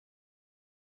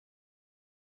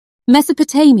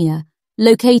Mesopotamia,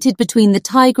 located between the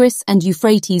Tigris and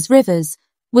Euphrates rivers,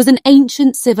 was an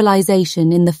ancient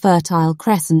civilization in the Fertile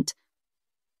Crescent.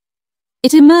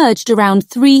 It emerged around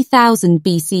 3000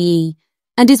 BCE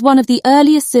and is one of the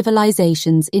earliest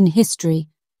civilizations in history.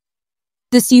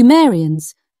 The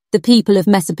Sumerians, the people of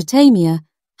Mesopotamia,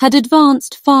 had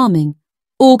advanced farming,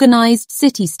 organized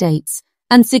city-states,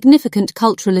 and significant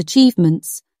cultural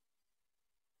achievements.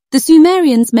 The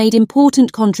Sumerians made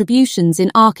important contributions in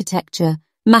architecture,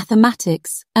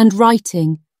 mathematics, and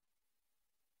writing.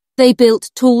 They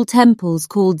built tall temples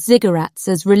called ziggurats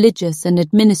as religious and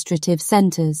administrative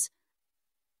centers.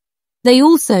 They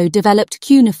also developed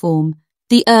cuneiform,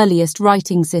 the earliest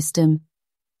writing system.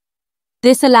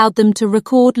 This allowed them to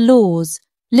record laws,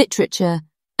 literature,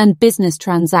 and business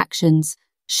transactions,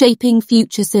 shaping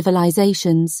future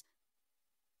civilizations.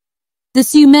 The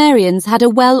Sumerians had a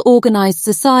well-organized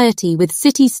society with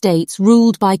city-states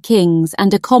ruled by kings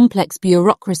and a complex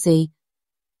bureaucracy.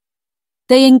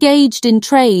 They engaged in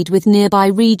trade with nearby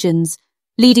regions,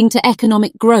 leading to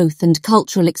economic growth and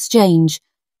cultural exchange.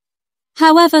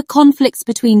 However, conflicts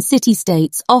between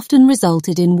city-states often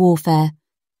resulted in warfare.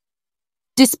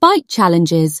 Despite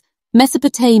challenges,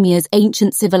 Mesopotamia's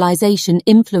ancient civilization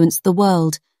influenced the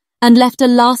world and left a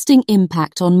lasting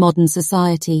impact on modern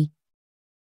society.